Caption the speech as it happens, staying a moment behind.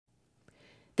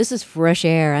This is Fresh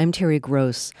Air. I'm Terry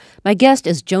Gross. My guest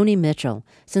is Joni Mitchell.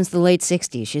 Since the late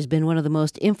 60s, she's been one of the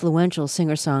most influential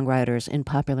singer-songwriters in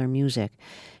popular music.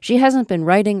 She hasn't been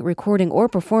writing, recording, or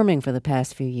performing for the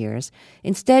past few years.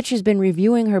 Instead, she's been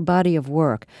reviewing her body of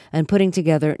work and putting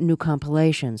together new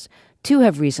compilations. 2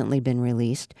 have recently been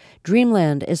released.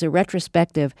 Dreamland is a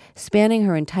retrospective spanning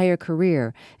her entire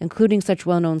career, including such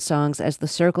well-known songs as The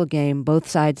Circle Game, Both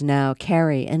Sides Now,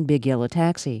 Carrie, and Big Yellow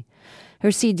Taxi.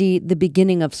 Her CD, The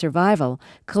Beginning of Survival,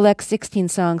 collects 16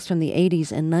 songs from the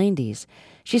 80s and 90s.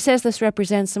 She says this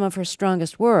represents some of her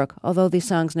strongest work, although these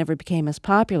songs never became as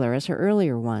popular as her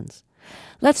earlier ones.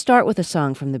 Let's start with a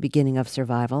song from The Beginning of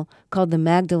Survival called The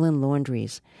Magdalene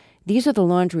Laundries. These are the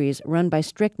laundries run by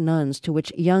strict nuns to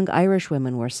which young Irish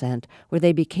women were sent, where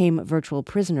they became virtual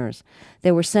prisoners.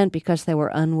 They were sent because they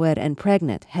were unwed and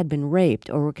pregnant, had been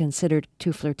raped, or were considered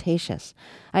too flirtatious.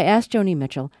 I asked Joni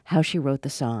Mitchell how she wrote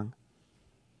the song.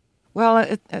 Well,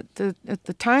 at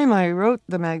the time I wrote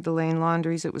the Magdalene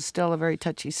Laundries, it was still a very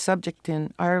touchy subject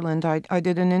in Ireland. I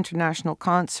did an international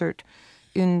concert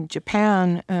in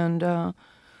Japan and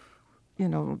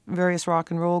various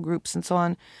rock and roll groups and so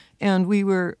on, and we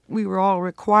were all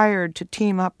required to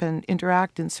team up and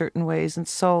interact in certain ways. And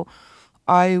so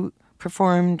I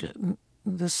performed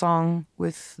the song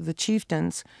with the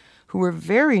chieftains, who were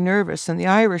very nervous, and the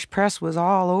Irish press was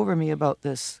all over me about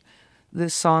this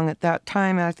song at that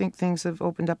time, and I think things have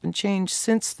opened up and changed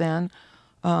since then.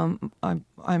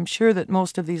 I'm sure that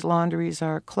most of these laundries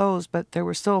are closed, but there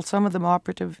were still some of them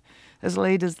operative as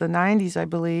late as the 90s, I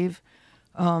believe.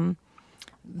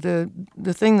 The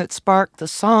thing that sparked the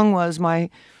song was I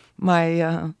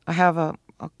have a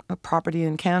property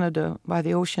in Canada by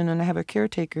the ocean, and I have a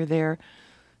caretaker there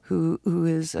who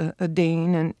is a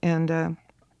Dane, and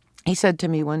he said to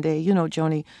me one day,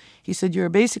 Joni, he said, you're a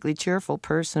basically cheerful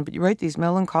person, but you write these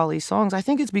melancholy songs. I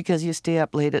think it's because you stay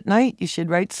up late at night. You should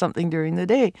write something during the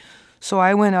day. So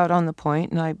I went out on the point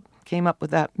and I came up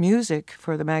with that music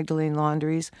for the Magdalene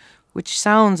Laundries, which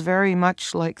sounds very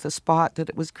much like the spot that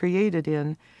it was created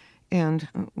in, and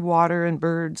water and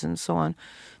birds and so on.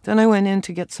 Then I went in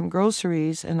to get some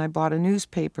groceries and I bought a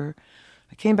newspaper.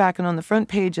 I came back, and on the front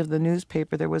page of the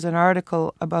newspaper there was an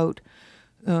article about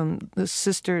the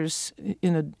sisters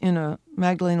in a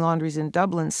Magdalene Laundries in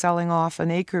Dublin selling off an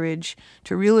acreage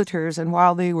to realtors, and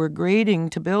while they were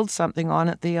grading to build something on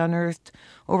it, they unearthed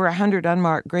over 100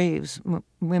 unmarked graves,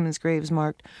 women's graves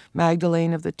marked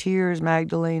Magdalene of the Tears,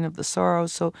 Magdalene of the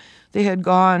Sorrows. So they had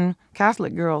gone,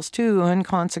 Catholic girls too,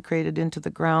 unconsecrated into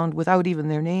the ground without even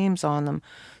their names on them.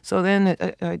 So then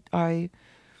I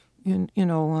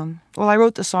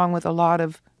wrote the song with a lot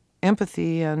of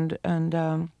empathy and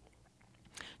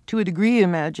to a degree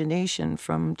imagination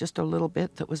from just a little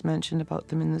bit that was mentioned about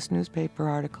them in this newspaper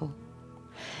article.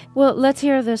 Well, let's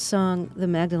hear this song, The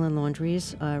Magdalene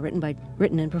Laundries,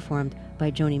 written and performed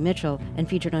by Joni Mitchell and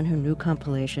featured on her new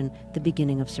compilation, The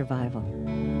Beginning of Survival.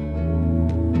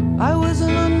 I was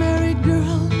an unmarried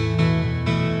girl.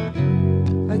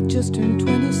 I just turned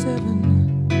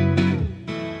 27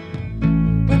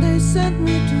 when they sent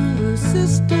me to the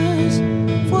sisters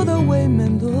for the way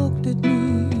men looked at me.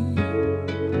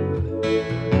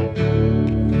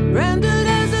 Branded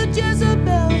as a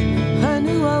Jezebel, I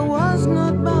knew I was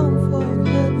not bound for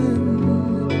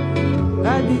heaven.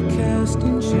 I'd be cast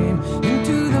in shame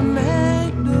into the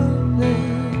Magdalene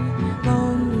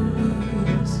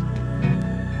Laundries.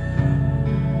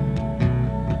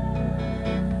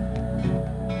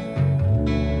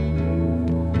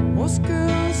 Most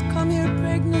girls come here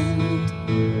pregnant,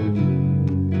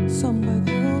 some by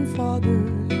their own fathers.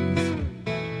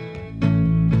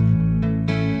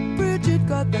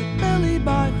 Got that belly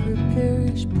by her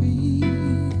parish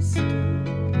priest.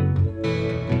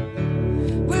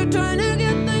 We're trying to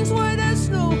get things white as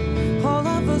snow, all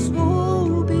of us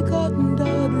woe-begotten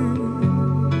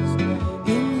daughters,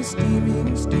 in the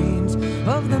steaming stains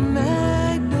of the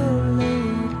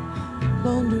Magdalene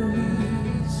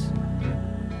Laundries.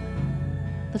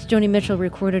 That's Joni Mitchell,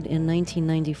 recorded in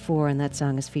 1994, and that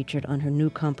song is featured on her new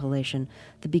compilation,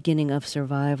 The Beginning of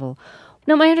Survival.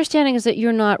 Now, my understanding is that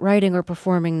you're not writing or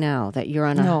performing now, that you're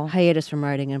on a hiatus from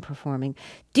writing and performing.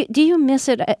 Do you miss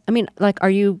it? I mean, are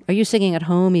you singing at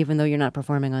home even though you're not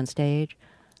performing on stage?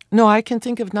 No, I can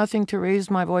think of nothing to raise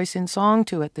my voice in song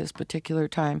to at this particular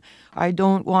time. I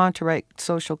don't want to write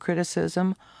social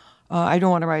criticism. I don't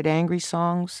want to write angry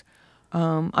songs.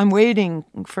 I'm waiting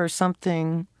for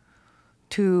something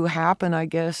to happen, I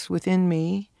guess, within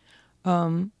me.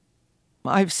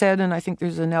 I've said, and I think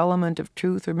there's an element of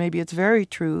truth, or maybe it's very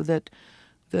true, that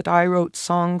I wrote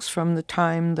songs from the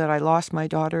time that I lost my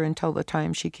daughter until the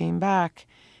time she came back.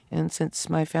 And since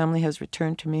my family has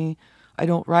returned to me, I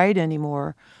don't write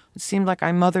anymore. It seemed like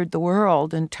I mothered the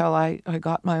world until I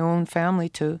got my own family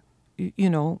to,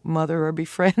 mother or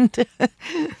befriend.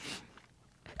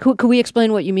 Could we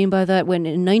explain what you mean by that? When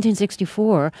in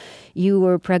 1964, you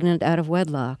were pregnant out of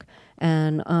wedlock,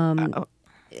 and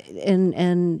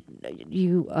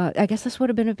you, I guess this would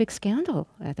have been a big scandal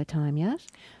at the time, yes?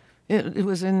 It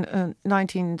was in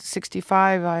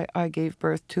 1965 I gave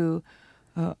birth to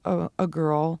a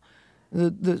girl.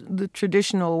 The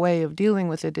traditional way of dealing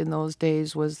with it in those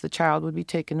days was the child would be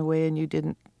taken away and you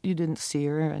didn't see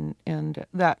her, and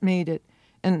that made it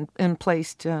and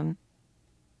placed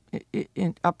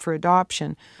up for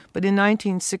adoption. But in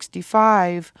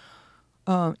 1965,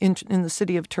 in the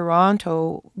city of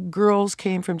Toronto, girls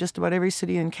came from just about every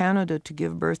city in Canada to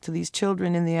give birth to these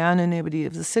children in the anonymity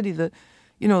of the city. It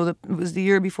was the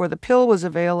year before the pill was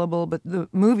available, but the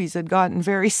movies had gotten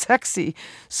very sexy.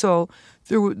 So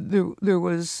there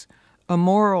was a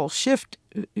moral shift,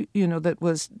 that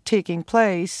was taking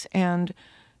place. And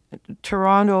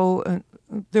Toronto,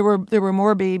 there were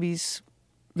more babies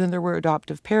than there were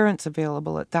adoptive parents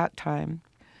available at that time.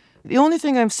 The only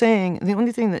thing I'm saying, the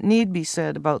only thing that need be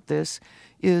said about this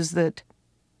is that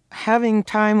having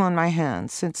time on my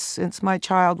hands since my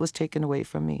child was taken away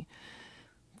from me,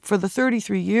 for the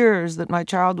 33 years that my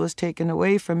child was taken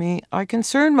away from me, I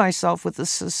concerned myself with the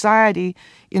society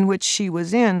in which she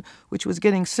was in, which was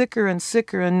getting sicker and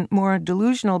sicker and more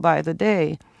delusional by the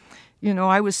day.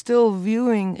 I was still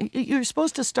viewing, you're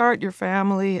supposed to start your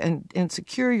family and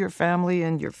secure your family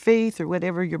and your faith or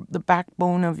whatever the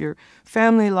backbone of your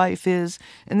family life is.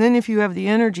 And then if you have the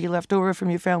energy left over from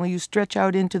your family, you stretch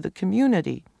out into the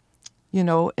community,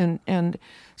 and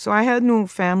so I had no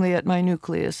family at my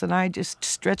nucleus, and I just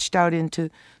stretched out into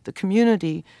the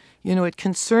community. It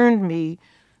concerned me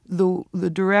the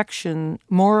direction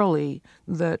morally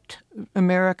that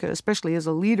America, especially as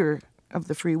a leader of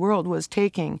the free world, was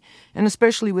taking, and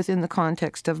especially within the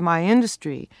context of my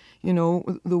industry,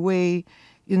 the way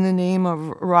in the name of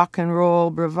rock and roll,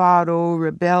 bravado,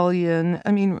 rebellion.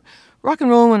 I mean, rock and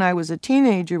roll when I was a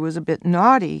teenager was a bit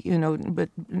naughty, but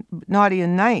naughty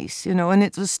and nice, and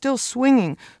it was still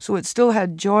swinging, so it still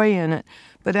had joy in it.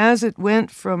 But as it went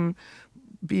from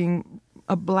being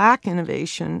a black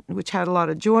innovation, which had a lot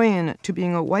of joy in it, to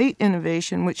being a white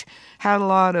innovation, which had a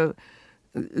lot of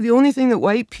the only thing that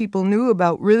white people knew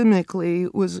about rhythmically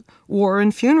was war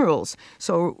and funerals.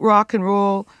 So rock and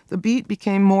roll, the beat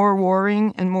became more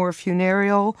warring and more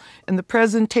funereal, and the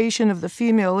presentation of the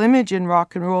female image in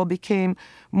rock and roll became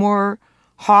more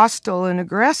hostile and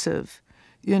aggressive,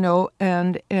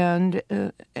 and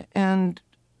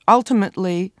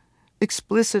ultimately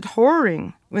explicit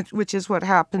whoring, which is what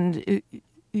happened,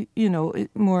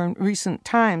 more in recent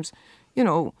times,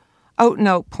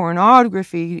 out-and-out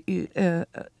pornography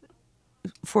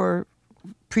for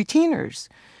preteeners.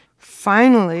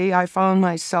 Finally, I found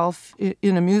myself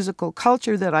in a musical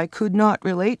culture that I could not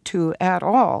relate to at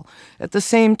all. At the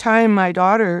same time, my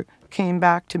daughter came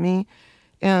back to me,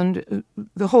 and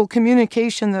the whole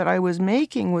communication that I was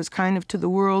making was kind of to the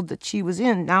world that she was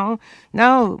in. Now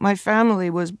my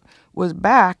family was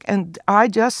back, and I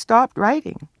just stopped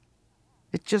writing.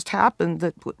 It just happened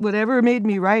that whatever made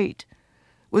me write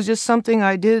was just something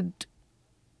I did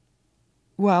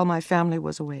while my family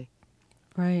was away.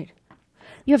 Right.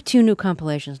 You have 2 new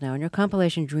compilations now, and your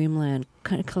compilation Dreamland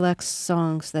collects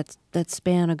songs that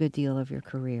span a good deal of your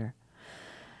career.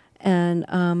 And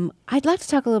I'd like to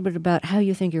talk a little bit about how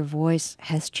you think your voice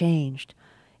has changed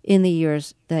in the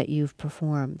years that you've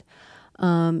performed.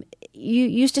 You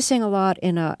used to sing a lot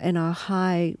in a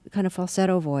high kind of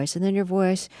falsetto voice, and then your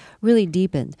voice really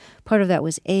deepened. Part of that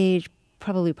was age.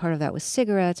 Probably part of that was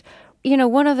cigarettes.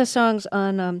 One of the songs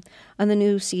on the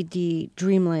new CD,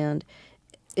 Dreamland,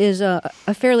 is a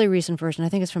fairly recent version. I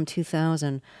think it's from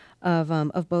 2000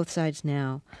 of Both Sides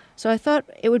Now. So I thought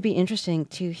it would be interesting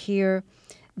to hear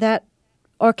that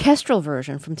orchestral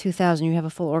version from 2000. You have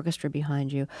a full orchestra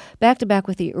behind you, back to back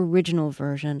with the original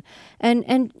version,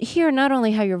 and hear not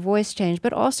only how your voice changed,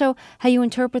 but also how you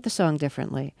interpret the song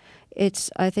differently.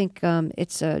 I think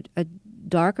it's a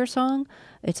darker song.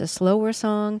 It's a slower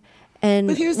song. And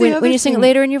when you sing it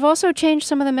later, and you've also changed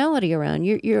some of the melody around.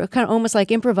 You're kind of almost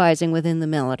like improvising within the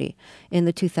melody in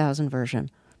the 2000 version.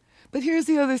 But here's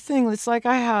the other thing. It's like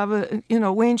I have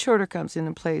Wayne Shorter comes in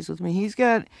and plays with me. He's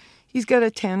got a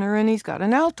tenor and he's got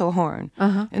an alto horn.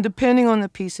 Uh-huh. And depending on the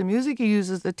piece of music, he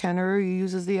uses the tenor or he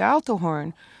uses the alto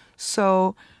horn.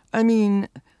 So, I mean,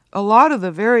 a lot of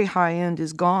the very high end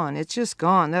is gone. It's just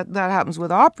gone. That happens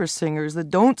with opera singers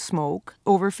that don't smoke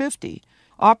over 50.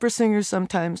 Opera singers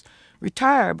sometimes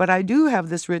retire. But I do have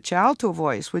this rich alto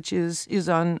voice, which is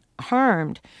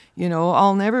unharmed. You know,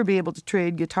 I'll never be able to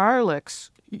trade guitar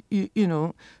licks, you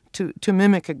know, to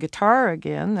mimic a guitar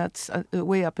again. That's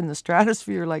way up in the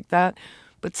stratosphere like that.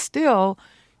 But still,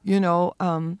 you know,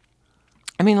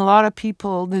 I mean, a lot of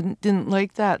people didn't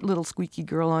like that little squeaky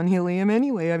girl on helium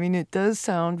anyway. I mean, it does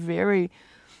sound very,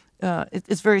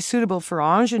 it's very suitable for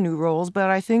ingenue roles, but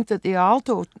I think that the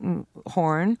alto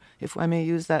horn, if I may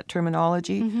use that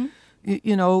terminology,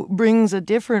 you know, brings a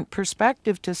different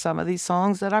perspective to some of these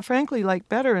songs that I frankly like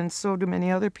better, and so do many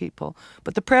other people.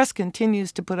 But the press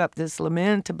continues to put up this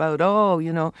lament about, oh,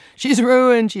 you know, she's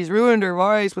ruined her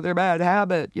voice with her bad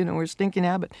habit, you know, her stinking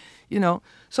habit, you know.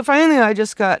 So finally I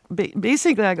just got,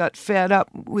 basically I got fed up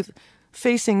with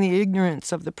facing the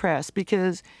ignorance of the press,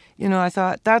 because, you know, I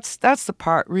thought that's the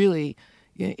part really,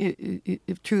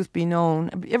 if truth be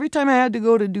known. Every time I had to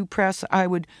go to do press, I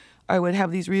would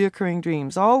have these reoccurring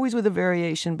dreams, always with a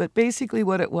variation. But basically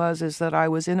what it was is that I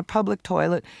was in a public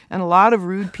toilet and a lot of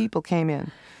rude people came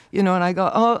in, you know, and I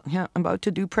go, oh, yeah, I'm about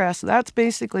to do press. That's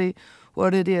basically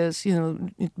what it is, you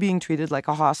know, being treated like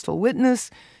a hostile witness,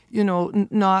 you know,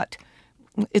 not,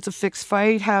 it's a fixed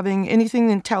fight, having anything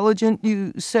intelligent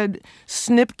you said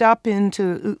snipped up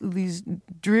into these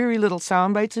dreary little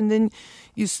sound bites. And then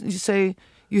you say,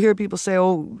 you hear people say,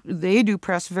 oh, they do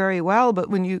press very well, but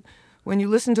when you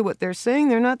listen to what they're saying,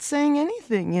 they're not saying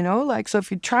anything, you know? Like, so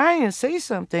if you're trying to say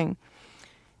something,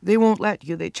 they won't let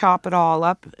you. They chop it all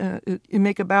up. You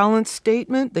make a balanced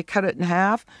statement, they cut it in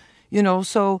half, you know?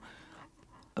 So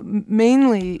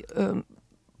mainly,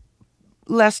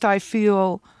 lest I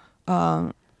feel,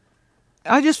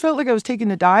 I just felt like I was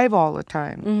taking a dive all the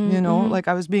time, you know? Like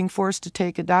I was being forced to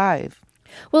take a dive,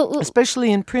 well,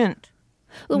 especially in print.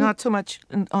 Well, not so much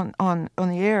on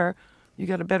the air. You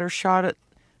got a better shot at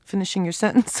finishing your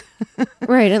sentence.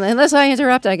 Right, unless I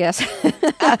interrupt, I guess.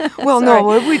 Well, no,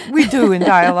 we do in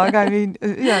dialogue. I mean,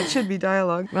 yeah, it should be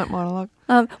dialogue, not monologue.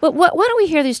 But why don't we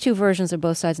hear these two versions of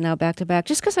both sides now back to back?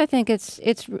 Just because I think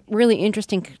it's really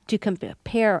interesting to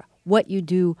compare what you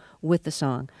do with the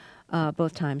song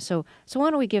both times. So why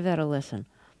don't we give that a listen?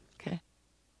 Okay.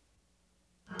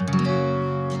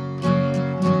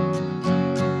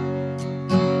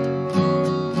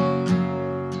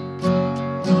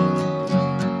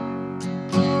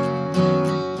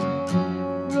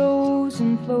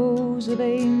 Flows of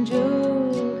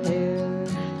angel hair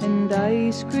and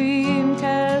ice cream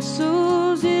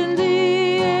castles in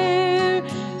the air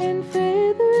and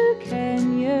feather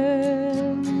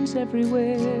canyons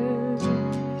everywhere.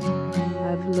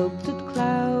 I've looked at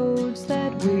clouds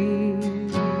that way,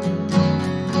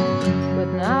 but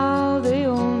now they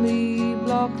only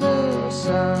block the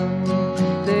sun.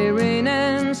 They rain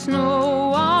and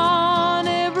snow on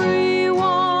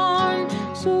everyone.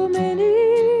 So many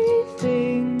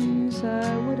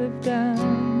I would have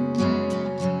done,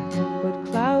 but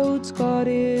clouds got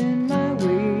in my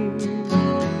way.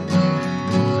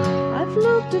 I've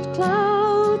looked at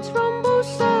clouds from both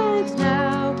sides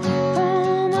now,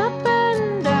 from up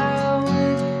and down,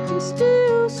 and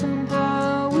still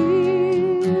somehow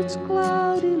it's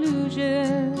cloud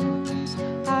illusions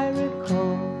I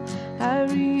recall. I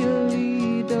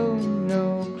really don't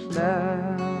know clouds.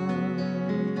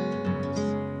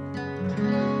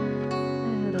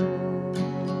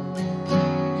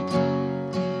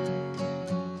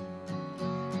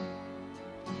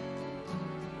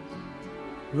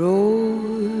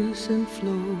 Rows and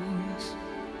flows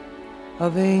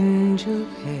of angel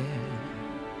hair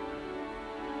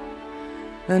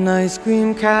and ice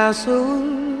cream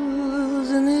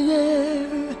castles in the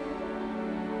air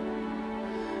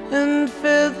and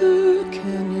feather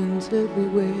canyons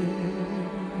everywhere.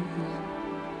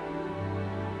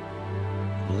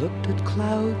 Looked at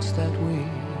clouds that way,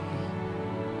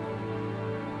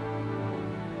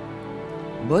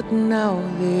 but now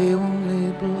they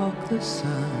only block the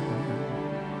sun.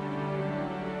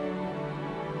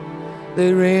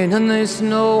 They rain and they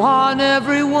snow on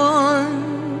everyone.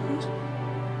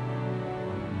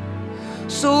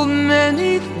 So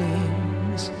many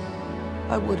things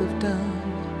I would have done,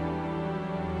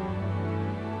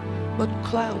 but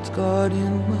clouds got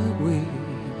in my way.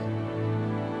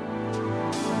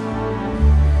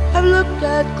 I've looked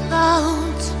at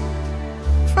clouds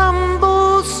from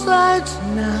both sides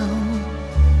now,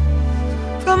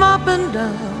 from up and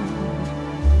down,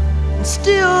 and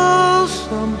still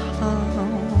somehow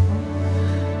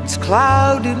it's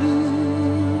cloud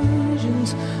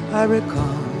illusions I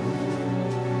recall.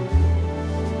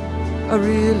 I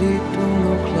really don't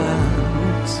know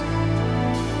clouds.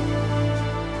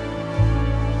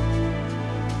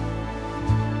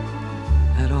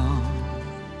 At all.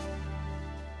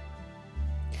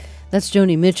 That's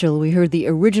Joni Mitchell. We heard the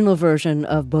original version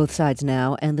of Both Sides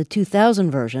Now and the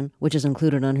 2000 version, which is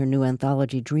included on her new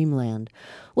anthology, Dreamland.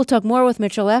 We'll talk more with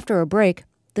Mitchell after a break.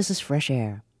 This is Fresh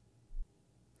Air.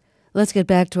 Let's get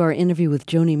back to our interview with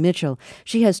Joni Mitchell.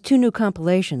 She has 2 new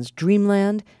compilations,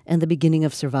 Dreamland and The Beginning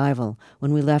of Survival.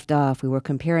 When we left off, we were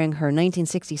comparing her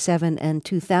 1967 and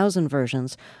 2000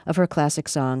 versions of her classic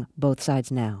song, Both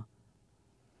Sides Now.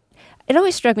 It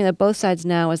always struck me that Both Sides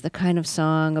Now is the kind of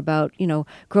song about,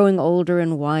 growing older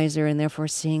and wiser and therefore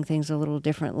seeing things a little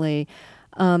differently.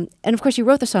 And of course, you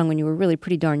wrote the song when you were really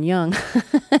pretty darn young.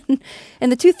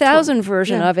 And the 2000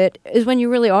 version of it is when you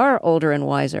really are older and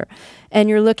wiser. And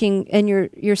you're looking and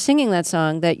you're singing that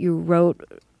song that you wrote,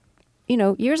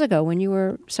 years ago when you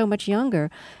were so much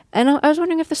younger. And I was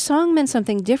wondering if the song meant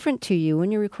something different to you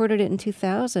when you recorded it in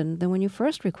 2000 than when you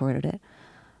first recorded it.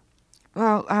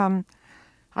 Well,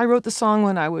 I wrote the song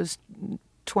when I was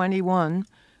 21,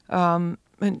 and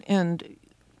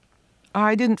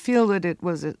I didn't feel that it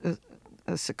was a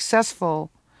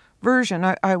successful version.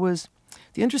 The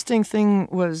interesting thing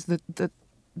was that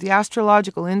the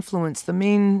astrological influence, the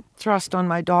main thrust on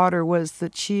my daughter was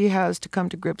that she has to come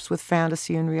to grips with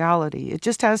fantasy and reality. It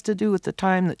just has to do with the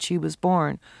time that she was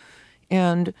born.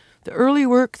 And the early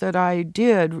work that I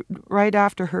did right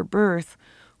after her birth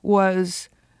was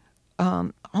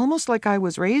almost like I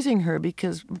was raising her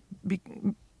because the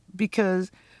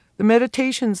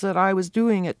meditations that I was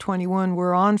doing at 21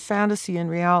 were on fantasy and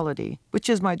reality, which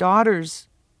is my daughter's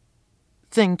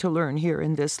thing to learn here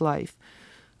in this life.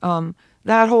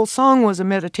 That whole song was a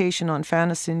meditation on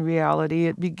fantasy and reality.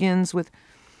 It begins with,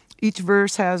 each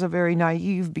verse has a very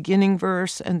naive beginning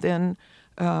verse, and then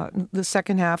the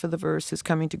second half of the verse is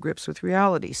coming to grips with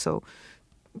reality. So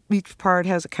each part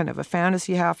has a kind of a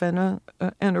fantasy half and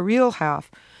a real half.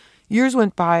 Years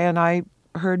went by, and I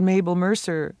heard Mabel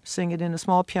Mercer sing it in a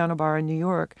small piano bar in New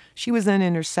York. She was then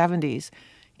in her 70s,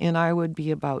 and I would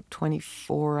be about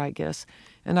 24, I guess.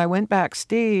 And I went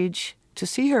backstage to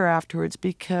see her afterwards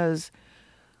because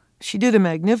she did a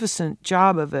magnificent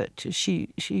job of it. She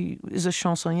is a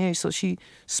chansonnier, so she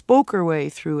spoke her way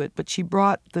through it, but she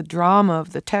brought the drama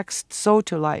of the text so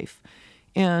to life.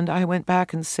 And I went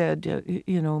back and said,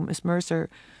 Miss Mercer,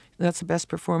 that's the best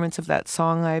performance of that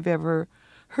song I've ever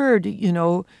heard.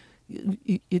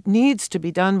 It needs to be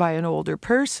done by an older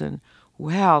person.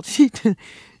 Well,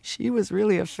 she was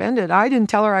really offended. I didn't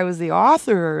tell her I was the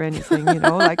author or anything, and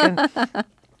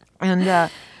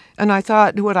I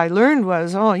thought what I learned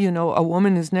was, a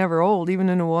woman is never old. Even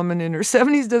a woman in her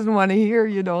 70s doesn't want to hear,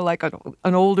 like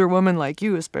an older woman like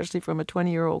you, especially from a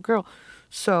 20-year-old girl.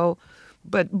 So,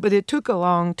 but it took a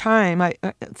long time.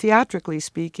 Theatrically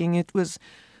speaking, it was,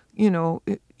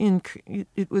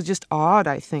 it was just odd,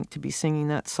 I think, to be singing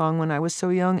that song when I was so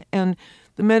young. And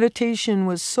the meditation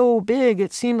was so big,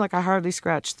 it seemed like I hardly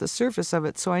scratched the surface of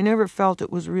it. So I never felt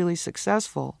it was really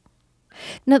successful.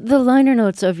 Now, the liner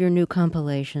notes of your new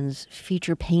compilations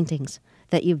feature paintings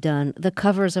that you've done. The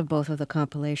covers of both of the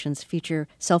compilations feature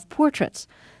self-portraits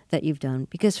that you've done,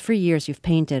 because for years you've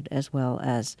painted as well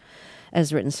as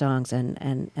written songs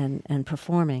and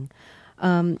performing.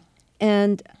 And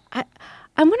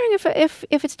I'm wondering if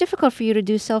it's difficult for you to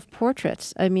do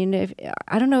self-portraits. I mean,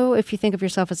 I don't know if you think of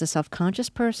yourself as a self-conscious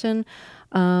person.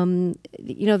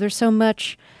 There's so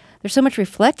much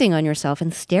reflecting on yourself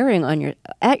and staring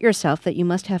at yourself that you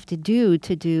must have to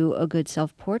do a good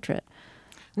self-portrait.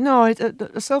 No,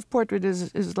 a self-portrait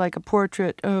is like a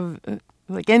portrait of,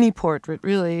 like any portrait,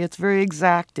 really. It's very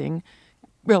exacting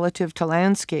relative to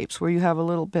landscapes where you have a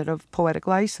little bit of poetic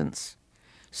license.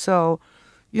 So,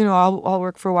 I'll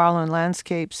work for a while on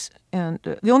landscapes. And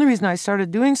the only reason I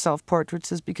started doing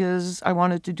self-portraits is because I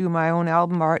wanted to do my own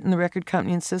album art, and the record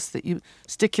company insists that you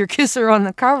stick your kisser on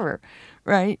the cover,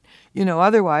 right?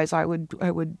 Otherwise I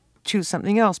would choose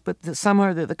something else. But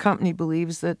somehow the company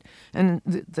believes that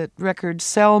records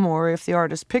sell more if the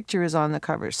artist's picture is on the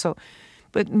cover. So,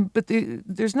 but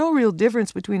there's no real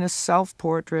difference between a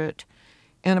self-portrait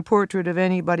and a portrait of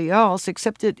anybody else,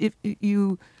 except that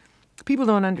people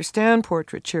don't understand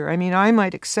portraiture. I mean, I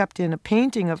might accept in a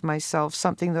painting of myself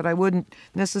something that I wouldn't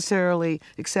necessarily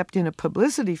accept in a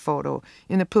publicity photo.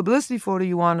 In a publicity photo,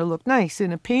 you want to look nice.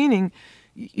 In a painting,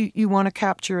 you want to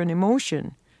capture an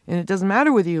emotion, and it doesn't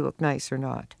matter whether you look nice or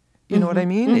not. You know what I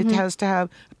mean? Mm-hmm. It has to have,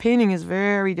 a painting is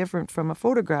very different from a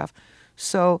photograph.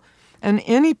 So, and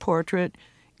any portrait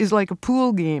is like a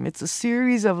pool game. It's a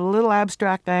series of little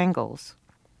abstract angles.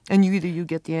 And either you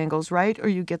get the angles right or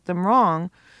you get them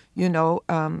wrong,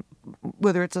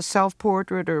 whether it's a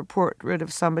self-portrait or a portrait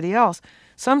of somebody else.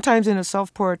 Sometimes in a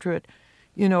self-portrait,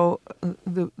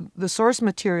 the source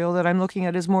material that I'm looking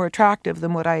at is more attractive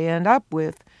than what I end up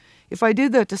with. if I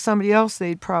did that to somebody else,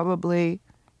 they'd probably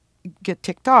get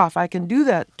ticked off. I can do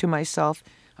that to myself.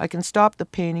 I can stop the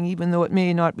painting, even though it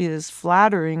may not be as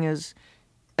flattering as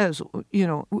you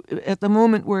know, at the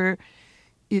moment where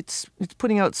it's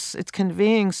putting out, it's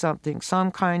conveying something,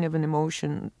 some kind of an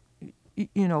emotion,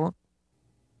 you know.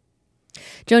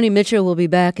 Joni Mitchell will be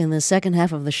back in the second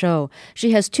half of the show.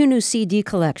 She has 2 new CD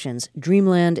collections.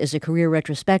 Dreamland is a career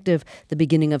retrospective. The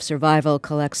Beginning of Survival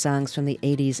collects songs from the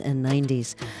 80s and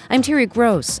 90s. I'm Terry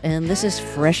Gross, and this is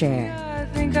Fresh Air. I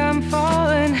think I'm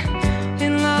falling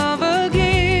in love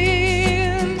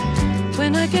again.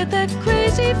 When I get that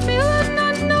crazy feeling,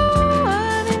 I know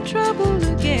I'm in trouble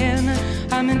again.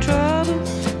 I'm in trouble,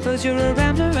 'cause you're a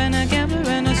rambler and a gambler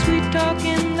and a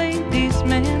sweet-talking ladies'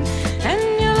 man.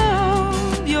 And you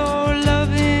love your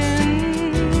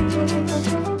loving,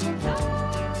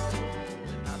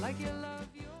 not like you love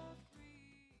your free.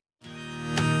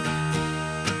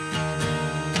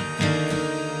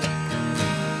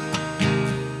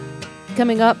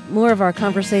 Coming up, more of our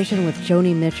conversation with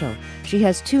Joni Mitchell. She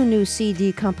has 2 new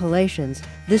CD compilations.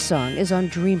 This song is on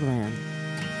Dreamland.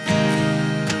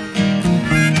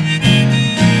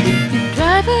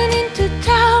 Driving into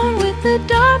town with a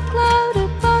dark cloud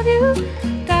above you,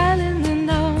 dialing the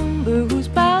number who's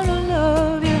bound to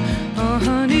love you. Oh,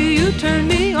 honey, you turn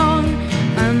me on.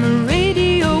 I'm a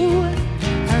radio,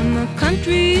 I'm a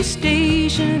country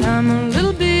station, I'm a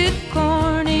little bit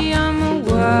corny, I'm a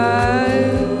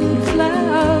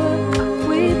wildflower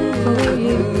waiting for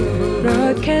you,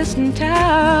 broadcasting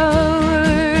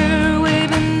tower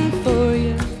waiting for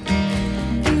you,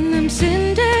 and I'm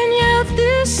sending out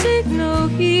this signal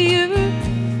here.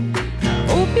 I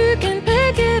hope you can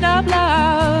pick it up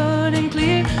loud and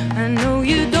clear. I know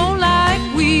you don't like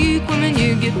weak women,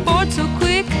 you get bored so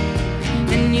quick,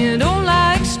 and you don't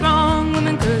like strong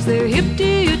women 'cause they're hip to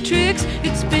your tricks.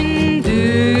 It's been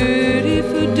dirty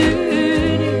for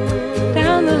dirty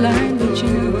down the line, but you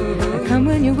know I come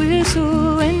when you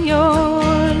whistle and you're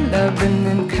loving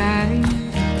and kind.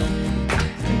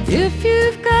 If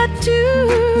you've got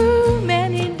too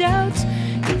many doubts,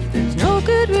 if there's no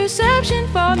good reception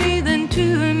for me, then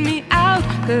tune me out.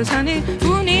 'Cause honey,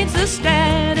 who needs the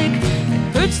static?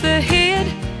 It hurts the head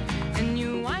and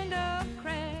you wind up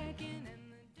cracking.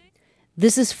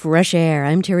 This is Fresh Air.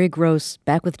 I'm Terry Gross,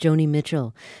 back with Joni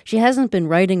Mitchell. She hasn't been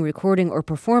writing, recording, or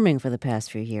performing for the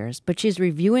past few years, but she's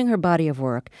reviewing her body of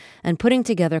work and putting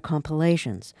together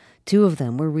compilations. 2 of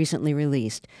them were recently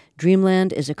released.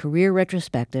 Dreamland is a career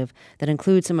retrospective that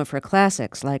includes some of her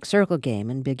classics like Circle Game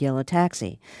and Big Yellow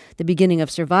Taxi. The Beginning of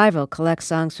Survival collects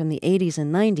songs from the 80s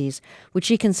and 90s, which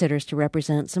she considers to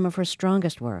represent some of her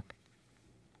strongest work.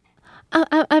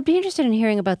 I'd be interested in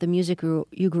hearing about the music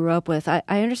you grew up with. I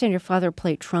understand your father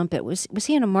played trumpet. Was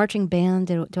he in a marching band?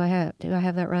 Do I have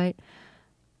that right?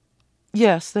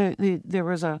 Yes, there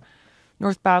was a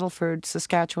North Battleford,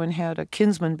 Saskatchewan had a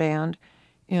Kinsman band,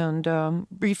 and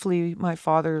briefly my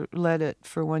father led it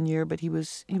for 1 year, but he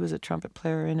was a trumpet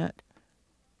player in it.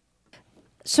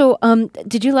 So,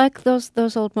 did you like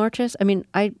those old marches? I mean,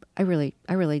 I really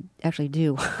actually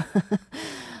do.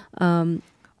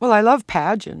 Well, I love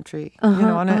pageantry,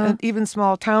 and even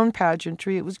small town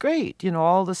pageantry. It was great,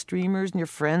 all the streamers and your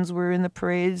friends were in the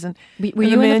parades. And were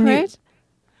you in the parades?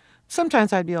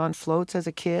 Sometimes I'd be on floats as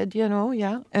a kid,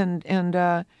 yeah, and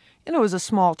it was a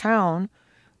small town,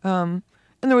 and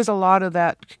there was a lot of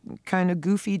that kind of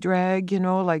goofy drag,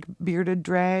 like bearded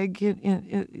drag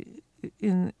in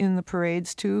the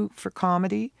parades too for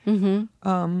comedy. Mm-hmm.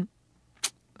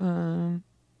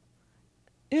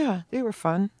 Yeah, they were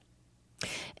fun.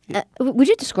 Would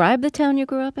you describe the town you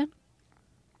grew up in?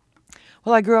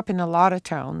 Well, I grew up in a lot of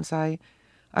towns. I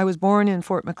was born in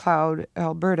Fort Macleod,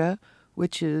 Alberta,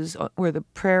 which is where the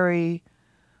prairie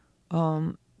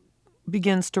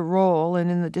begins to roll, and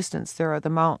in the distance there are the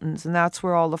mountains, and that's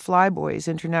where all the flyboys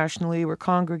internationally were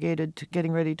congregated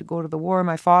getting ready to go to the war,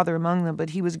 my father among them,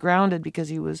 but he was grounded because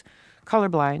he was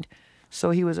colorblind, so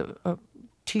he was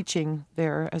teaching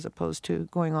there as opposed to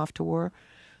going off to war.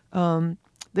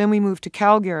 Then we moved to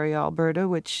Calgary, Alberta,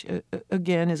 which,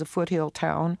 again, is a foothill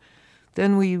town.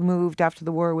 Then we moved, after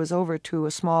the war was over, to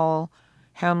a small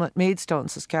hamlet, Maidstone,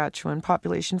 Saskatchewan,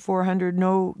 population 400,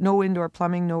 no indoor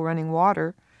plumbing, no running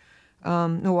water,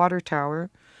 no water tower.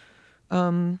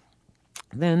 And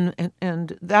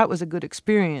that was a good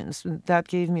experience. That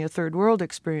gave me a third world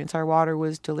experience. Our water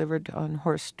was delivered on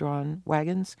horse-drawn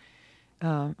wagons,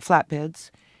 flatbeds.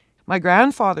 My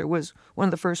grandfather was one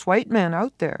of the first white men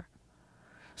out there.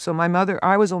 So my mother,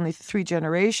 I was only 3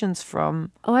 generations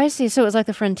from... Oh, I see. So it was like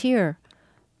the frontier.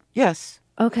 Yes.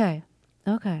 Okay.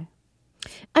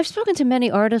 I've spoken to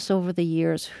many artists over the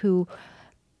years who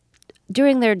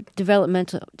during their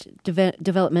developmental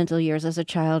years as a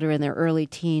child or in their early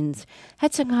teens,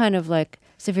 had some kind of like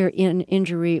severe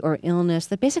injury or illness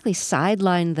that basically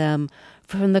sidelined them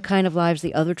from the kind of lives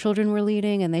the other children were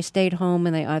leading, and they stayed home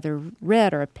and they either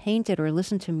read or painted or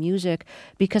listened to music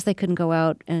because they couldn't go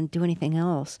out and do anything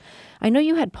else. I know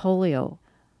you had polio.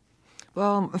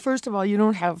 Well, first of all, you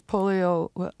don't have polio.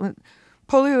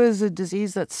 Polio is a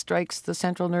disease that strikes the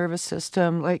central nervous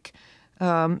system,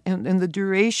 and the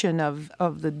duration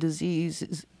of the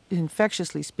disease,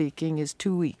 infectiously speaking, is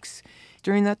 2 weeks.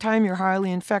 During that time, you're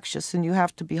highly infectious and you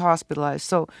have to be hospitalized.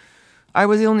 So I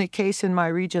was the only case in my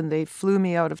region. They flew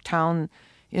me out of town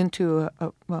into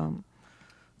a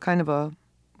kind of a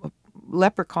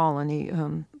leper colony,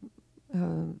 a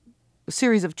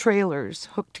series of trailers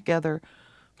hooked together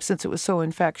since it was so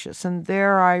infectious. And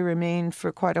there I remained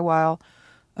for quite a while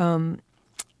and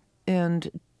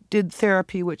did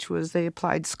therapy, which was they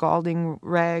applied scalding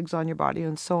rags on your body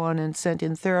and so on and sent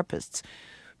in therapists.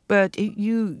 But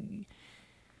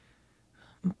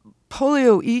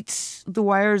polio eats the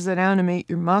wires that animate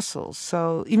your muscles.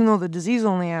 So even though the disease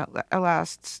only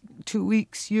lasts 2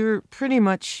 weeks, you're pretty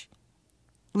much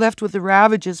left with the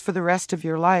ravages for the rest of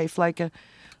your life.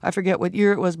 I forget what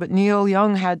year it was, but Neil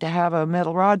Young had to have a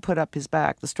metal rod put up his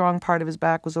back. The strong part of his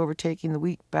back was overtaking the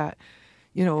weak part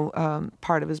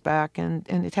of his back, and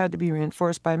it had to be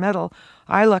reinforced by metal.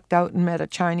 I lucked out and met a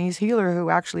Chinese healer who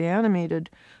actually animated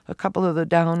a couple of the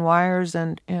down wires,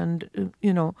 and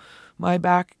my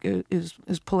back is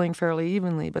pulling fairly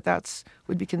evenly, but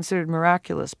would be considered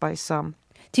miraculous by some.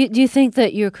 Do you think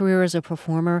that your career as a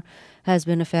performer has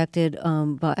been affected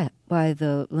by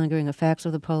the lingering effects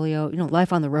of the polio?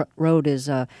 Life on the road is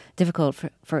difficult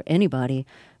for anybody,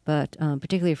 but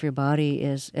particularly if your body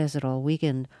is at all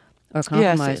weakened or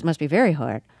compromised, it must be very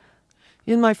hard.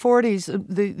 In my 40s,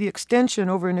 the extension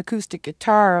over an acoustic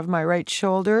guitar of my right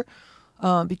shoulder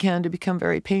began to become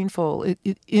very painful.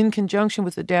 In conjunction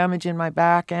with the damage in my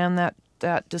back and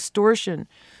that distortion,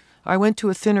 I went to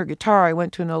a thinner guitar. I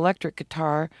went to an electric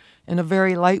guitar, and a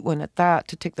very light one at that,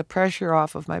 to take the pressure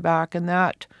off of my back, and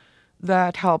that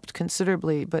helped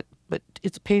considerably. But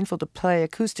it's painful to play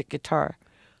acoustic guitar.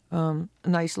 A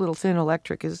nice little thin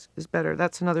electric is better.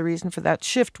 That's another reason for that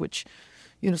shift, which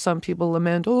some people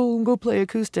lament. Oh, go play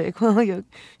acoustic. Well,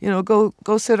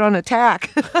 go sit on a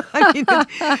tack. I mean,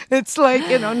 it's like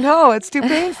no, it's too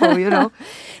painful. No,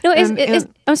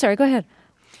 I'm sorry. Go ahead.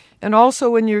 And also,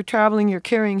 when you're traveling, you're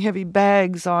carrying heavy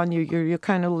bags on you. You're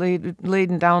kind of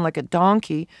laden down like a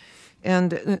donkey, and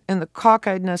the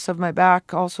cockeyedness of my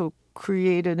back also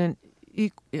created an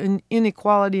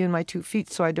inequality in my 2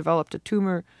 feet. So I developed a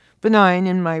tumor, benign,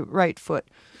 in my right foot.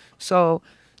 So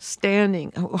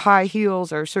standing, high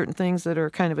heels are certain things that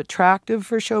are kind of attractive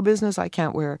for show business. I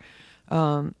can't wear.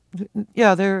 The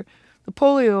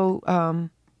polio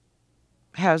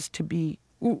has to be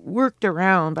worked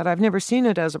around, but I've never seen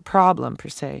it as a problem per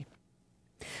se.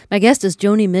 My guest is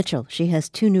Joni Mitchell. She has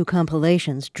 2 new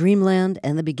compilations, Dreamland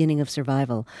and The Beginning of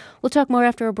Survival. We'll talk more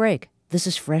after a break. This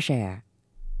is Fresh Air.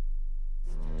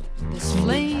 This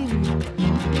flame,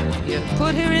 you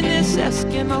put her in this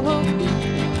Eskimo,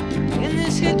 in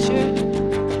this hitcher,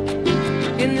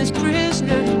 in this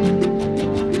prisoner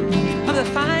of the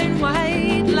fine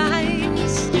white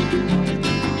lines,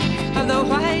 of the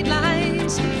white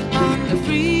lines on the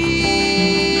freeway.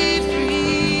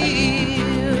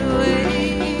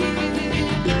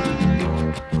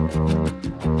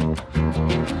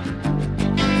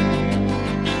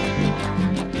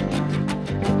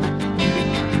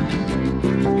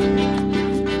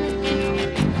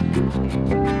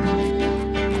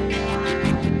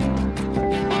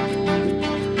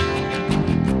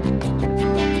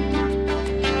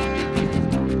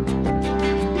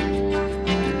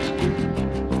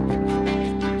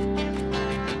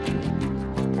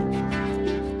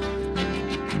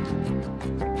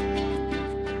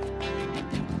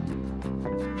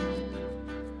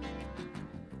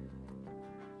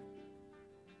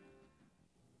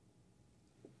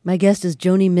 My guest is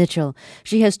Joni Mitchell.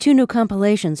 She has 2 new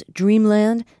compilations,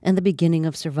 Dreamland and The Beginning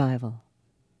of Survival.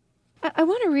 I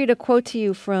want to read a quote to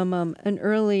you from an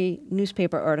early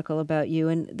newspaper article about you,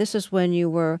 and this is when you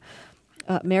were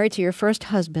married to your first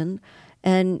husband,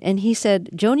 and he said,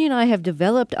 Joni and I have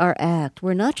developed our act.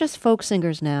 We're not just folk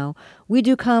singers now. We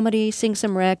do comedy, sing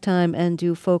some ragtime, and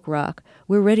do folk rock.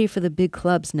 We're ready for the big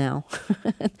clubs now.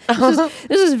 This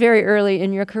is very early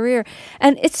in your career.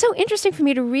 And it's so interesting for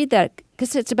me to read that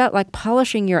because it's about like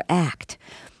polishing your act.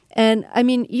 And I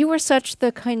mean, you were such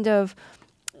the kind of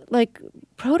like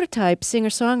prototype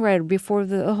singer-songwriter before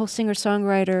the whole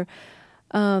singer-songwriter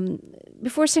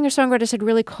before singer-songwriters had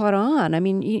really caught on. I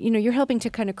mean, you know, you're helping to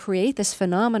kind of create this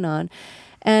phenomenon.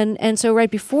 And so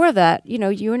right before that, you know,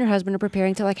 you and your husband are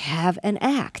preparing to like have an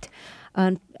act.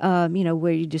 You know,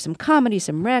 where you do some comedy,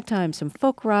 some ragtime, some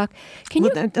folk rock. Can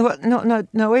you?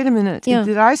 No, wait a minute. Yeah.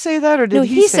 Did I say that or did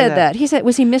he say that? No, he said that. He said,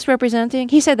 was he misrepresenting?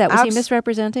 He said that. Was he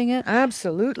misrepresenting it?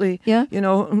 Absolutely. Yeah. You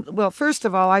know, well, first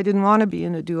of all, I didn't want to be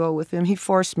in a duo with him. He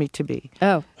forced me to be.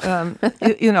 Oh.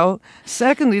 You know,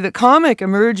 secondly, the comic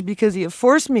emerged because he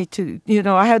forced me to. You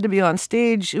know, I had to be on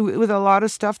stage with a lot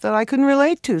of stuff that I couldn't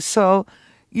relate to. So,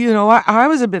 you know, I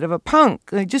was a bit of a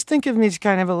punk. I just think of me as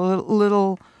kind of a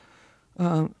little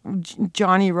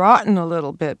Johnny Rotten a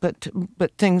little bit, but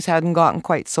things hadn't gotten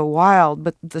quite so wild.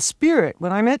 But the spirit,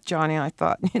 when I met Johnny, I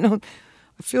thought, you know,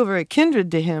 I feel very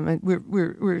kindred to him. And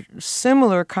we're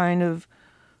similar kind of,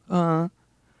 I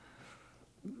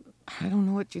don't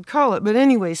know what you'd call it, but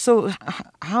anyway. So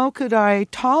how could I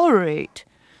tolerate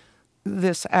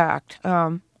this act?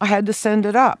 I had to send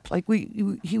it up. Like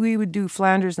we would do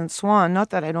Flanders and Swan.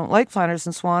 Not that I don't like Flanders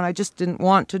and Swan. I just didn't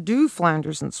want to do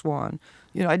Flanders and Swan.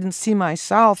 You know, I didn't see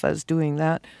myself as doing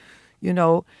that, you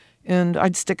know, and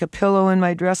I'd stick a pillow in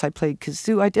my dress. I played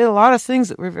kazoo. I did a lot of things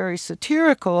that were very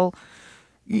satirical,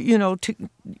 you know,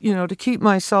 to keep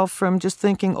myself from just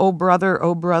thinking, oh, brother,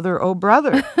 oh, brother, oh,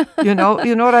 brother. You know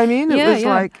what I mean? It was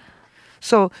like,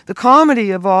 so the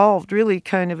comedy evolved really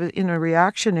kind of in a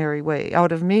reactionary way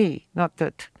out of me. Not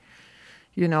that,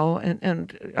 you know,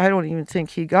 and I don't even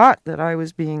think he got that I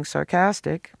was being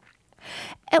sarcastic.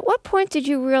 At what point did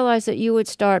you realize that you would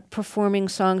start performing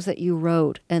songs that you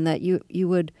wrote and that you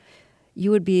would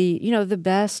be, you know, the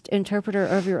best interpreter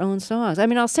of your own songs? I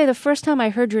mean, I'll say the first time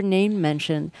I heard your name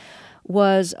mentioned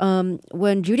was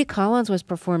when Judy Collins was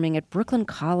performing at Brooklyn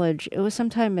College. It was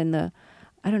sometime in the,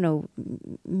 I don't know,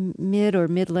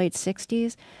 mid-late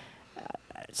 60s.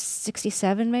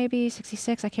 67 maybe,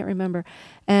 66, I can't remember.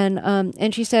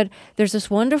 And she said, there's this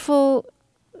wonderful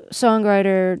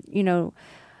songwriter, you know,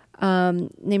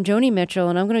 named Joni Mitchell,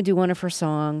 and I'm going to do one of her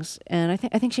songs. And I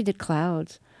think she did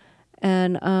Clouds.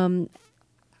 And,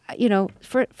 you know,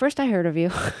 first I heard of you.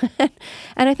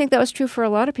 And I think that was true for a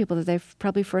lot of people, that they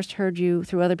probably first heard you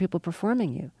through other people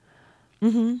performing you.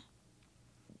 Mm-hmm.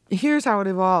 Here's how it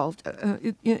evolved.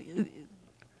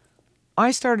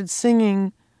 I started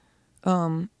singing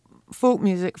folk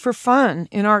music for fun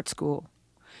in art school.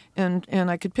 And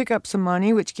I could pick up some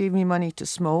money, which gave me money to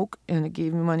smoke, and it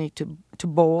gave me money to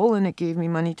bowl, and it gave me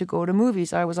money to go to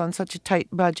movies. I was on such a tight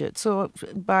budget. So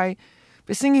by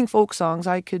singing folk songs,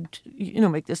 I could, you know,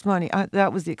 make this money.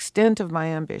 That was the extent of my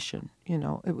ambition. You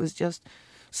know, it was just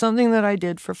something that I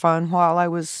did for fun while I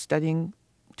was studying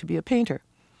to be a painter.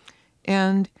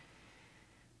 And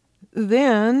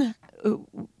then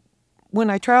when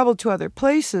I traveled to other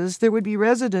places, there would be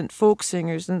resident folk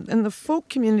singers, and the folk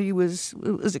community was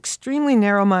extremely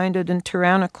narrow-minded and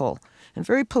tyrannical and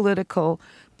very political,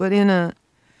 but in a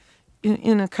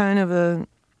kind of a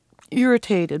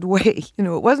irritated way. You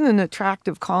know, it wasn't an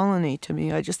attractive colony to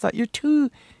me. I just thought, you're too,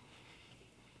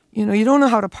 you know, you don't know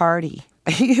how to party.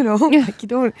 You know, like you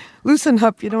don't loosen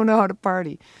up. You don't know how to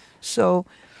party. So,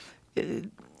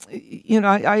 you know,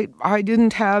 I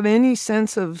didn't have any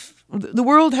sense of. The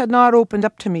world had not opened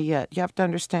up to me yet. You have to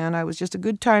understand, I was just a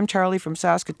good time Charlie from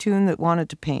Saskatoon that wanted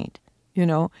to paint, you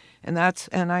know, and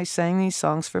I sang these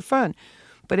songs for fun.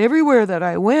 But everywhere that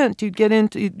I went, you'd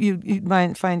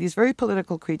find these very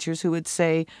political creatures who would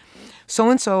say,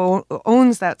 so-and-so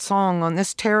owns that song on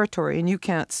this territory and you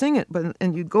can't sing it.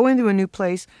 And you'd go into a new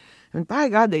place and by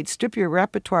God, they'd strip your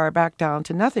repertoire back down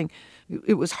to nothing.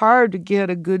 It was hard to get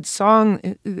a good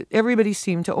song. Everybody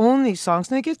seemed to own these songs,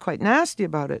 and they get quite nasty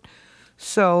about it.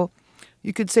 So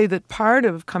you could say that part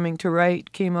of coming to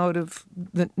write came out of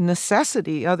the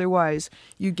necessity. Otherwise,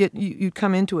 you'd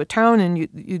come into a town and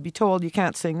you'd be told you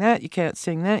can't sing that, you can't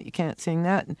sing that, you can't sing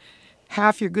that, and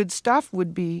half your good stuff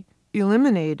would be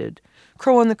eliminated.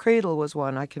 Crow in the Cradle was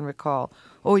one I can recall.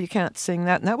 Oh, you can't sing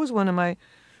that, and that was one of my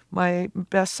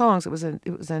best songs. It was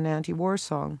an anti-war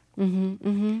song. Mm-hmm,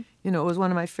 mm-hmm. You know, it was one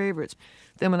of my favorites.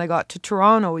 Then when I got to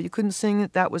Toronto, you couldn't sing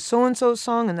it. That was so-and-so's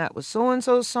song, and that was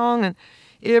so-and-so's song, and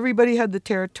everybody had the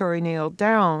territory nailed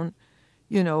down,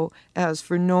 you know, as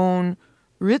for known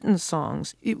written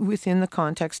songs within the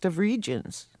context of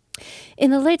regions.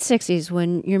 In the late 60s,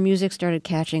 when your music started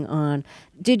catching on,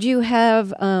 did you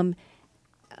have...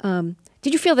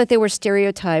 did you feel that there were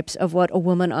stereotypes of what a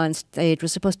woman on stage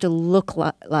was supposed to look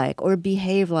like or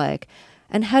behave like?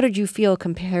 And how did you feel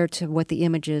compared to what the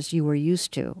images you were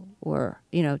used to? Or,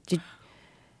 you know,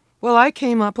 Well, I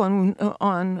came up on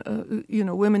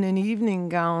women in evening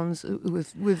gowns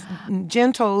with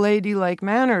gentle ladylike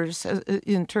manners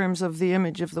in terms of the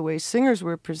image of the way singers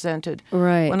were presented.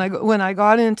 Right. When I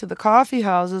got into the coffee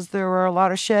houses, there were a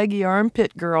lot of shaggy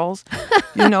armpit girls,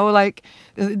 like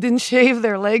didn't shave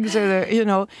their legs or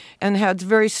their and had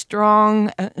very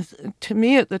strong, to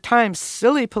me at the time,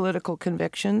 silly political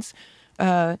convictions.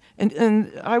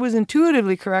 And I was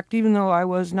intuitively correct, even though I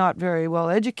was not very well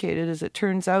educated. As it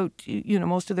turns out,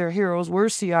 most of their heroes were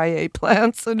CIA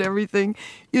plants and everything,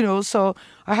 So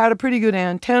I had a pretty good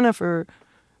antenna for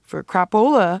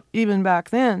crapola even back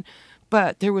then.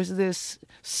 But there was this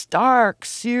stark,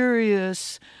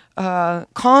 serious,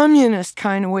 communist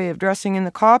kind of way of dressing in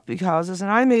the coffee houses, and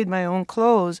I made my own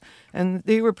clothes, and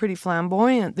they were pretty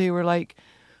flamboyant. They were like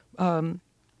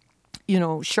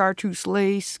chartreuse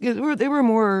lace. They were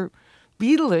more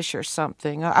Beatleish or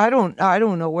something. I don't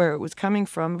know where it was coming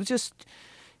from. It was just,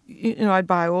 I'd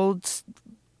buy old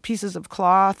pieces of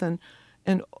cloth and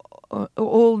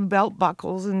old belt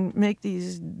buckles and make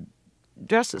these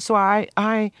dresses. So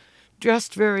I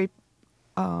dressed very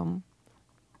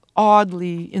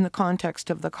oddly in the context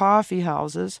of the coffee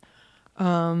houses.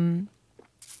 I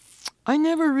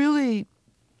never really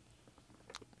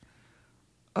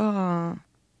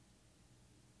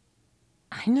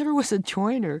I never was a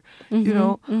joiner,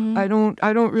 Mm-hmm.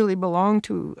 I don't really belong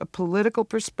to a political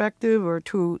perspective or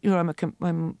to,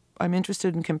 I'm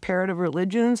interested in comparative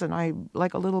religions, and I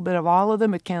like a little bit of all of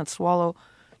them. It can't swallow,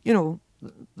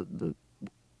 the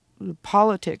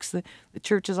politics. The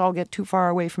churches all get too far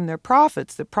away from their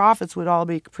prophets. The prophets would all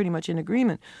be pretty much in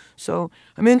agreement. So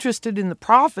I'm interested in the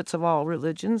prophets of all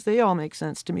religions. They all make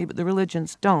sense to me, but the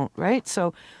religions don't, right?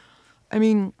 So, I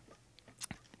mean,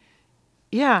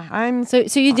 yeah, I'm. So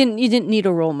you didn't need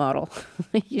a role model.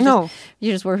 No,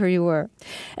 you just were who you were.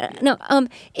 No,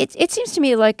 it seems to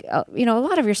me like a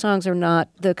lot of your songs are not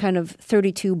the kind of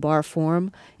 32 bar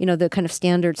form. The kind of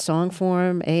standard song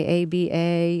form,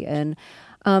 AABA, and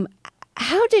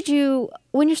how did you,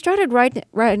 when you started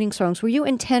writing songs, were you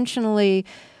intentionally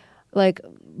like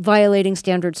violating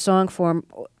standard song form,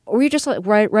 or were you just like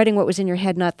writing what was in your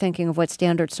head, not thinking of what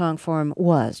standard song form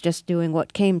was, just doing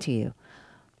what came to you?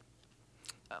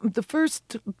 The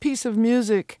first piece of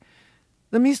music,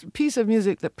 piece of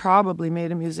music that probably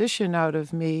made a musician out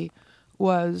of me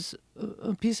was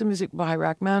a piece of music by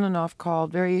Rachmaninoff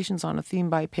called Variations on a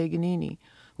Theme by Paganini.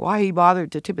 Why he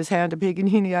bothered to tip his hand to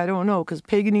Paganini, I don't know, because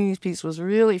Paganini's piece was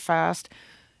really fast.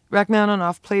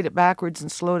 Rachmaninoff played it backwards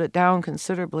and slowed it down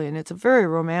considerably, and it's a very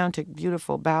romantic,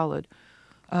 beautiful ballad.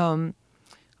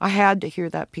 I had to hear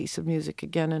that piece of music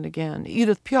again and again.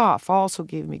 Edith Piaf also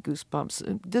gave me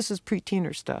goosebumps. This is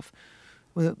pre-teener stuff.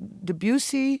 With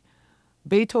Debussy,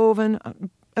 Beethoven.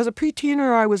 As a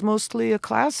pre-teener, I was mostly a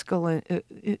classical.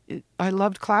 I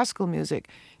loved classical music,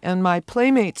 and my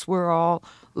playmates were all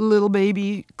little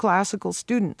baby classical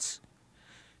students.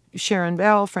 Sharon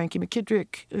Bell, Frankie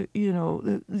McKittrick,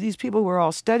 these people were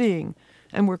all studying,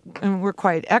 and were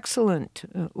quite excellent,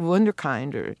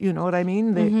 wunderkind, or you know what I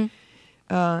mean. Mm-hmm.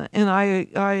 And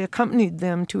I accompanied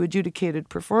them to adjudicated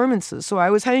performances. So I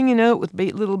was hanging out with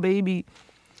little baby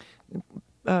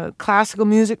classical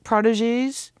music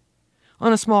prodigies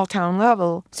on a small town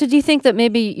level. So do you think that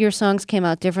maybe your songs came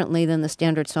out differently than the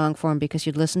standard song form because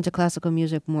you'd listened to classical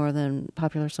music more than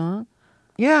popular song?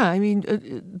 Yeah, I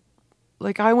mean,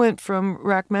 like I went from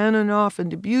Rachmaninoff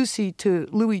and Debussy to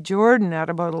Louis Jordan at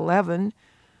about 11.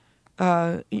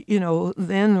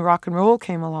 Then rock and roll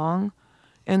came along.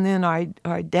 And then I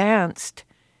danced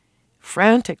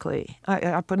frantically.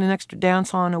 I put an extra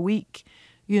dance on a week,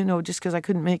 just because I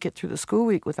couldn't make it through the school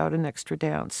week without an extra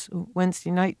dance.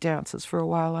 Wednesday night dances for a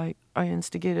while. I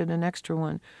instigated an extra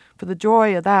one for the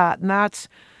joy of that. And that's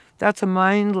a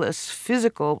mindless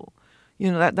physical,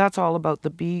 that's all about the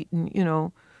beat. And,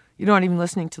 you're not even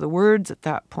listening to the words at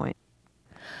that point.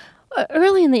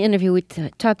 Early in the interview, we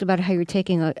talked about how you're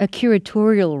taking a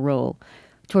curatorial role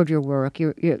toward your work.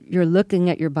 You're looking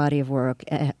at your body of work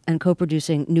and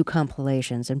co-producing new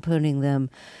compilations and putting them,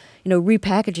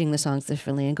 repackaging the songs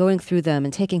differently and going through them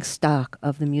and taking stock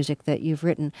of the music that you've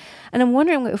written. And I'm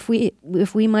wondering if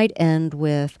we might end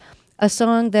with a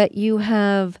song that you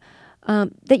have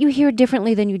that you hear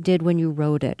differently than you did when you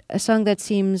wrote it. A song that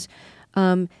seems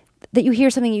that you hear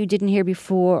something you didn't hear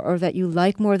before, or that you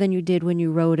like more than you did when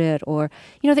you wrote it, or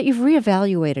that you've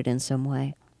reevaluated in some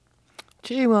way.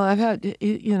 Gee, well, I've had,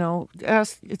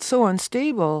 it's so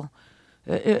unstable.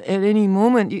 At any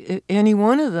moment, any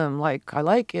one of them, like, I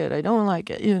like it, I don't like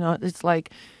it, it's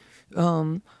like,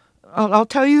 I'll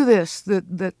tell you this, that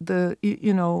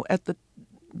at the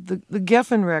the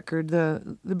Geffen record,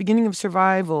 the beginning of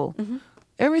Survival,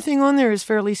 everything on there is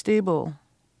fairly stable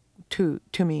to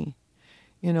me.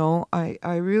 You know,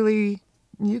 I really,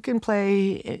 you can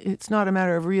play, it's not a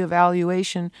matter of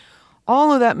reevaluation.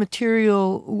 All of that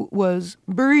material was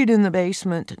buried in the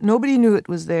basement. Nobody knew it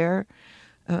was there.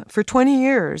 For 20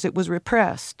 years, it was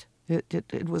repressed.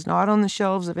 It was not on the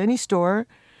shelves of any store.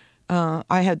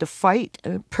 I had to fight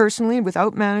personally,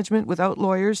 without management, without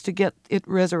lawyers, to get it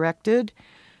resurrected.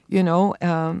 You know,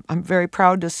 I'm very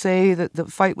proud to say that the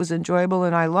fight was enjoyable,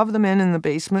 and I love the men in the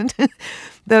basement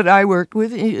that I worked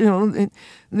with. You know,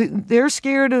 they're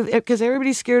scared of, because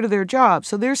everybody's scared of their job,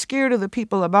 so they're scared of the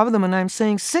people above them. And I'm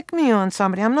saying, sick me on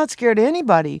somebody. I'm not scared of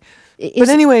anybody. But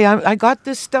anyway, I got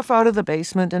this stuff out of the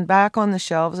basement and back on the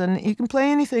shelves, and you can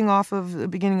play anything off of the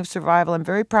beginning of Survival. I'm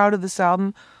very proud of this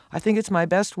album. I think it's my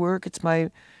best work. It's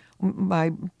my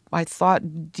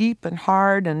thought deep and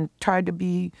hard, and tried to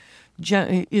be,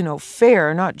 you know,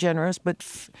 fair, not generous, but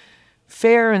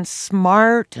fair and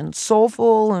smart and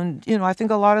soulful. And, you know, I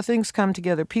think a lot of things come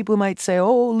together. People might say,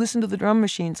 oh, listen to the drum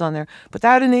machines on there. But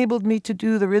that enabled me to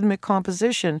do the rhythmic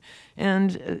composition.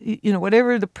 And, you know,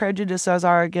 whatever the prejudices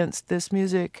are against this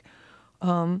music,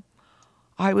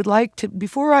 I would like to,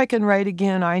 before I can write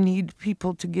again, I need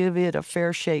people to give it a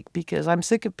fair shake, because I'm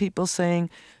sick of people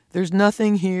saying, there's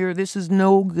nothing here, this is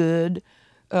no good.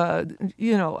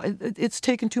 You know, it's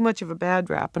taken too much of a bad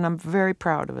rap, and I'm very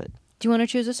proud of it. Do you want to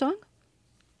choose a song?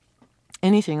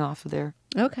 Anything off of there.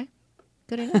 Okay.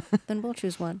 Good enough. Then we'll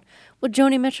choose one. Well,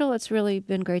 Joni Mitchell, it's really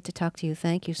been great to talk to you.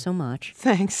 Thank you so much.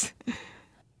 Thanks.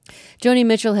 Joni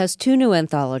Mitchell has 2 new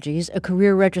anthologies, a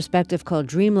career retrospective called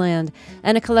Dreamland,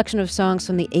 and a collection of songs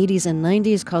from the 80s and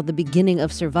 90s called The Beginning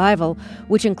of Survival,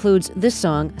 which includes this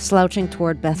song, Slouching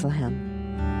Toward Bethlehem.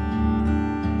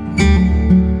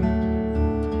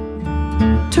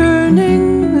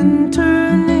 Turning and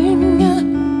turning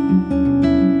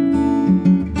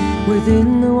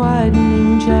within the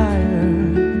widening gyre,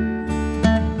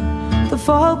 the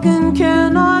falcon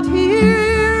cannot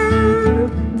hear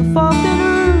the falconer.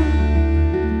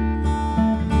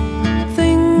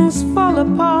 Things fall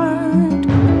apart,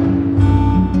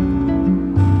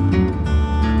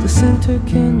 the center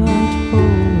cannot hold,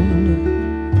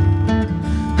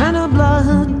 and a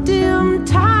blood-dim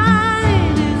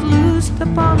tide is loosed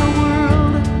upon the world.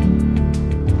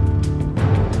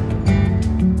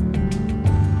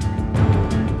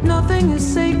 Nothing is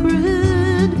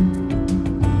sacred,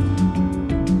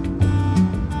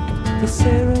 the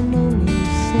ceremony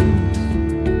sings.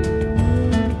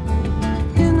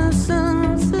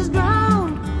 Innocence is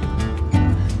drowned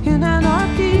in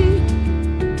anarchy.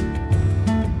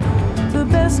 The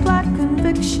best lack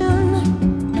conviction,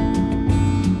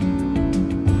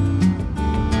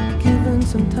 given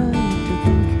some time to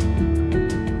think,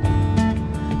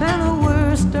 and the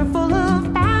worst are full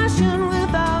of passion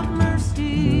without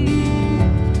mercy.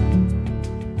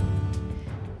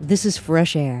 This is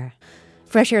Fresh Air.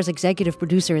 Fresh Air's executive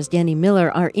producer is Danny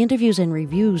Miller. Our interviews and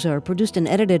reviews are produced and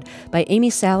edited by Amy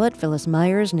Sallet, Phyllis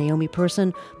Myers, Naomi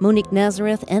Person, Monique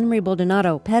Nazareth, Anne-Marie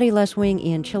Baldonado, Patty Leswing,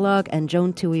 Ian Chillog, and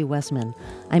Joan Toohey Westman.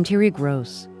 I'm Terry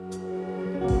Gross.